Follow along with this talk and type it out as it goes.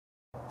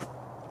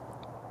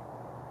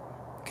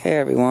Okay,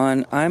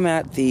 everyone, I'm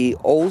at the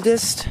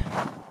oldest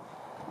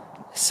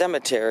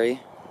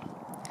cemetery,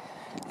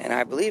 and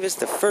I believe it's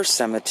the first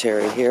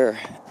cemetery here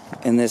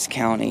in this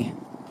county.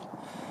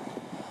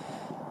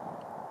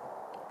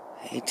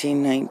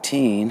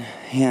 1819,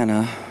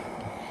 Hannah.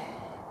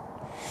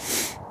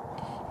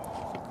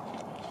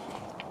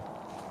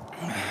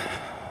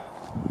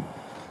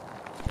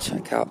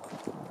 Check out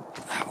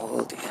how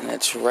old, and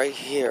it's right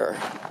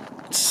here,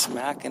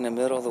 smack in the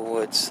middle of the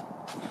woods.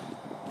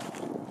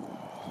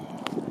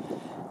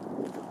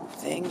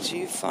 Things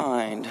you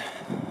find.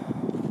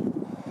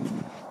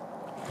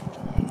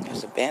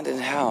 There's an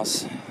abandoned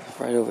house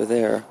right over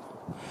there.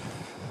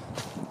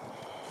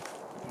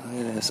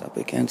 Look at this up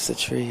against the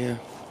tree here.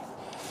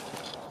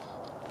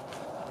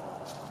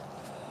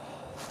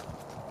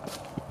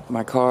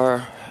 My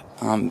car,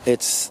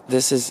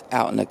 this is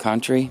out in the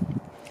country,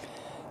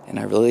 and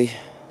I really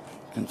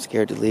am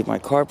scared to leave my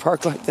car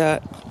parked like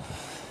that.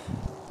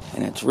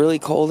 And it's really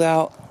cold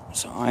out,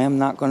 so I am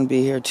not going to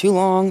be here too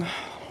long.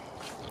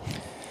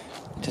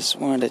 Just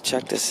wanted to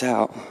check this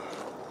out.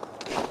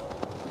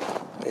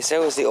 They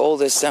said it was the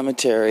oldest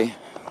cemetery,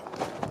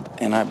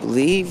 and I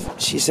believe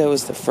she said it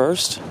was the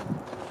first.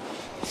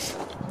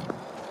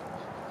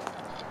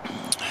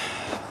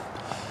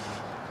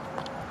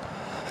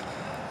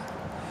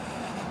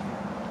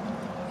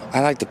 I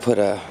like to put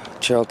a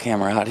trail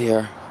camera out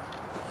here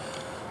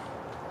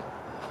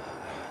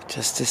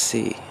just to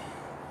see.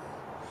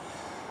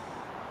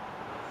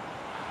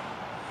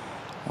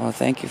 Well,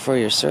 thank you for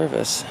your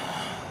service.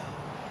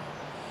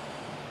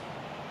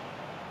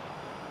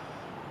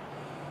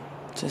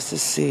 Just to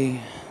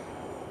see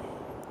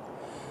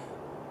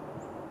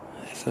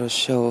if it'll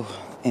show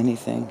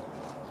anything.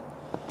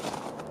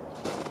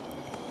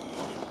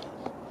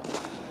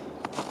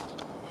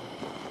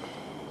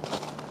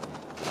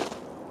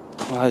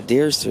 A lot of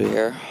deers through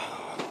here.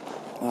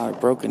 A lot of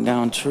broken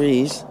down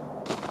trees.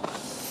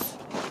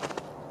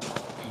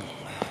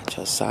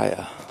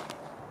 Josiah,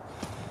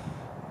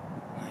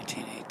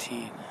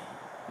 1918.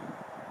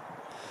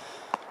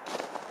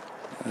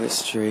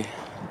 This tree.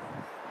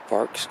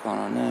 Bark's gone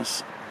on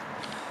this.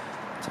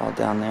 It's all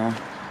down there.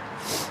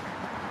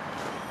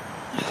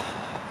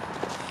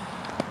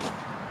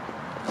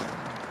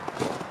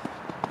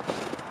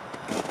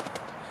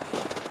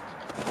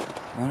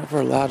 I wonder if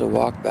we're allowed to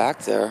walk back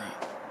there.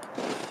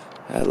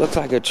 It looks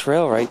like a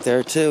trail right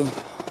there too.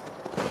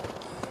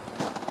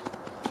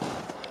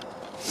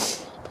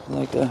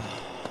 Like a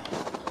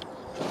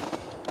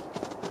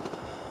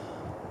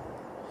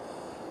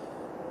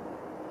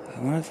I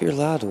wonder if you're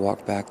allowed to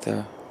walk back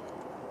there.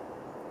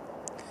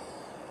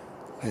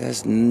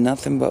 There's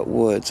nothing but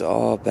woods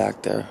all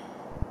back there.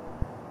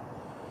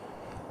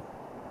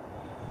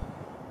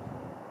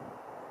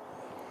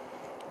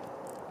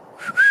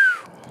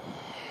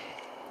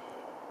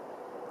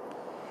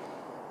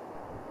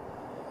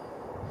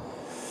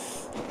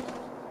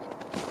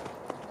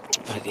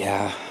 But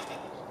yeah,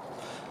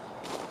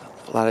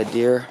 a lot of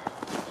deer.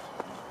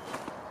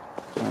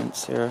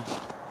 Fence here.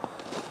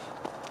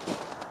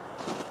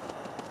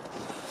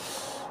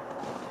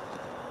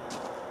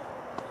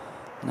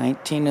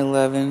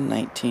 (1911,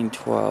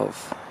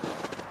 1912).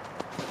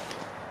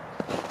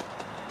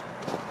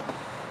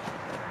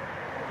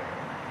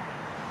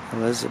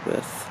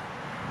 Elizabeth.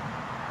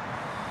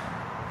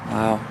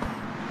 Wow.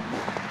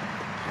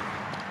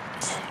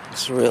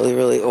 It's a really,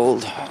 really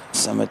old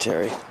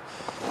cemetery.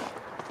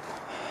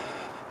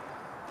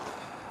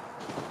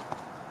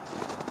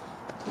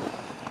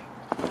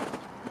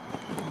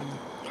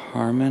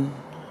 Harmon.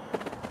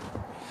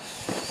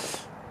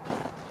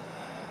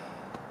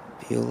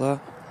 Beulah.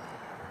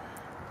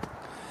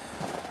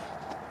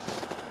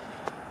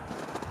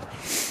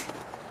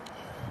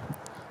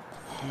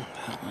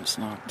 That one's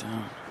knocked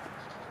down.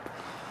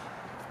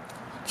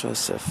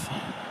 Joseph.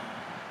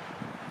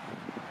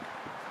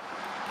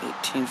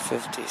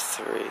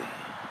 1853.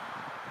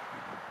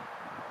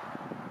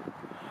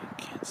 I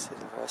can't see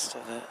the rest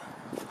of it.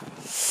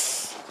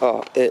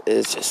 Oh, it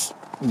is just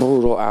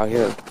brutal out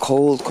here.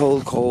 Cold,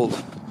 cold,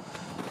 cold.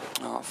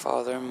 Oh,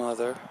 father and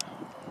mother.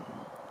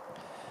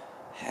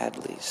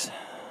 Hadley's.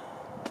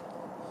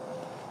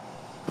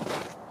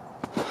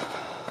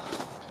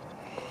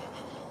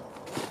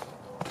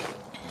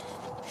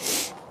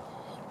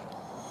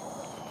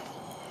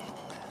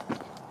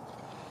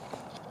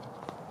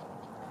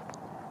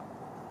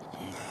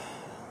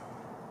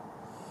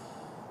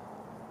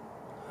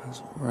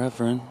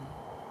 Reverend.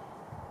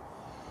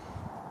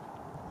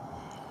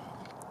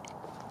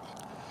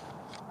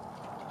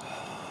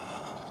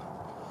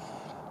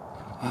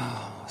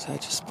 Wow, is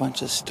that just a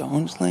bunch of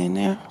stones laying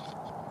there?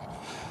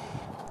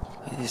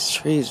 These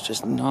trees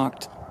just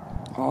knocked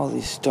all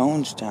these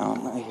stones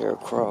down. I hear a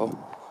crow.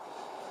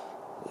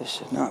 This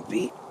should not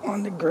be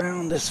on the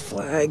ground, this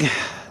flag.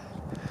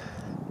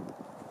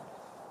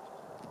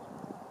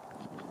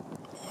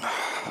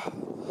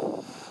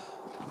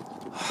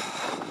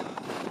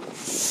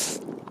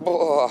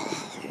 Oh.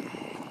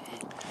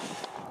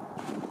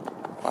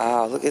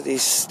 Wow, look at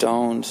these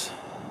stones.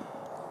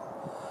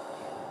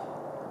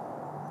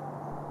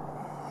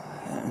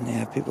 And they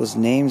have people's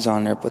names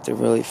on there, but they're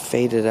really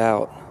faded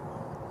out.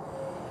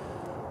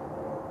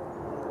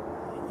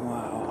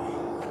 Wow.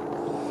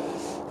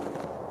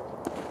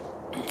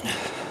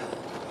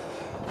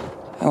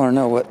 I don't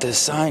know what this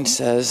sign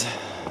says.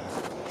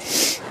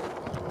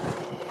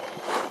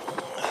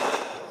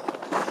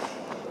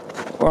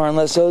 Or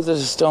unless those are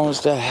the stones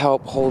to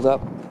help hold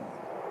up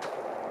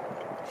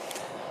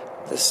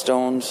the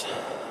stones.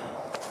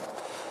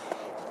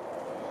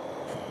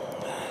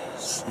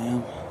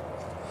 Sam.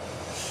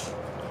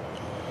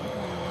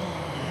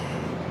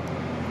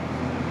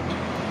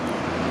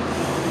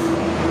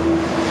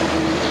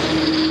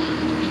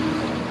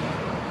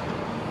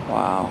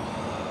 Wow.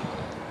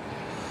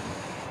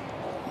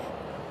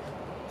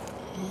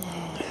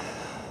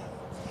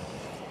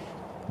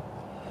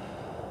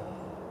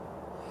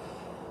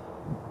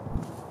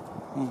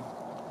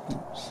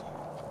 Oops.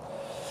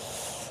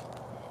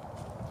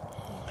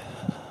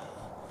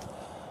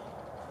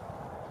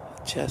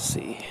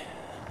 Jesse,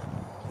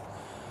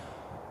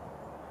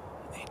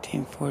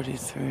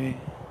 1843.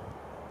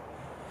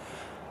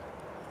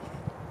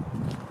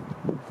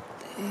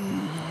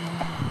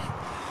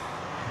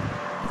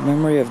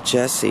 Memory of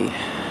Jesse,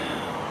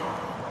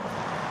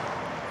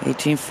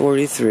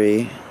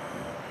 1843,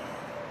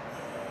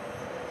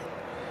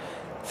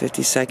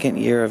 52nd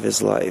year of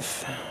his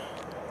life,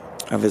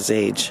 of his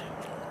age.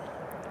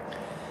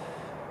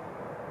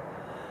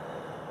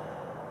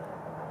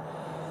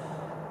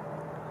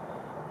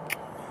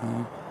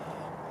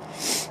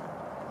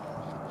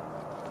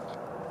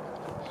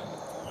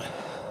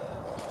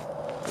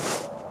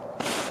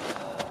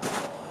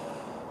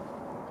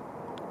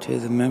 To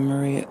the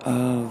memory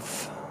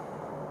of,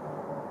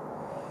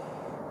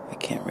 I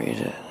can't read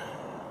it.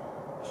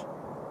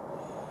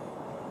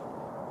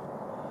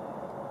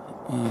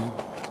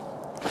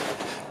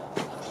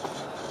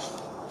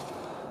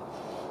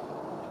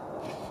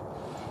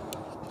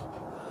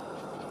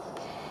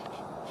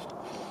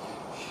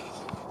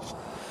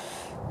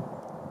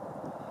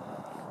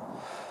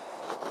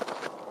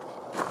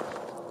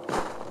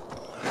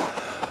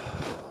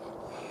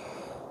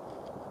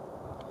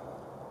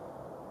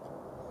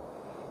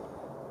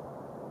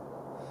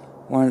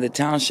 One of the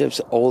township's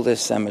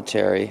oldest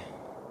cemetery,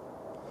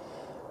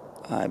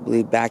 I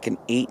believe back in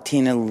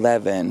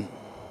 1811.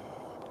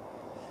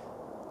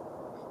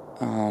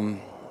 I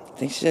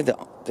think she said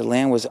the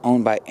land was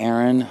owned by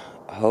Aaron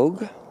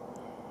Hogue.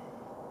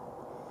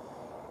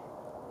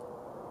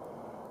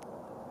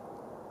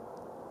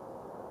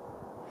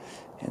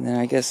 And then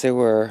I guess there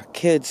were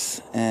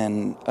kids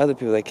and other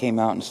people that came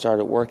out and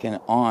started working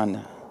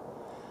on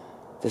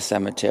the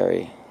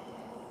cemetery.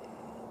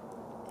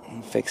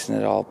 Fixing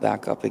it all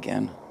back up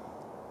again.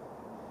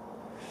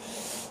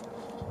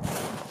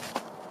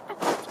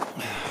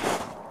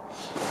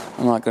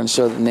 I'm not going to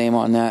show the name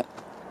on that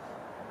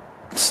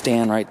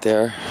stand right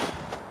there.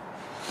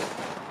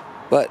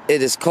 But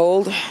it is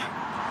cold.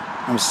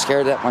 I'm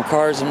scared that my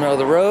car is in the middle of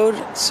the road.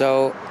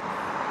 So,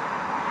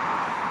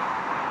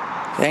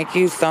 thank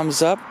you,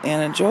 thumbs up,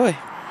 and enjoy.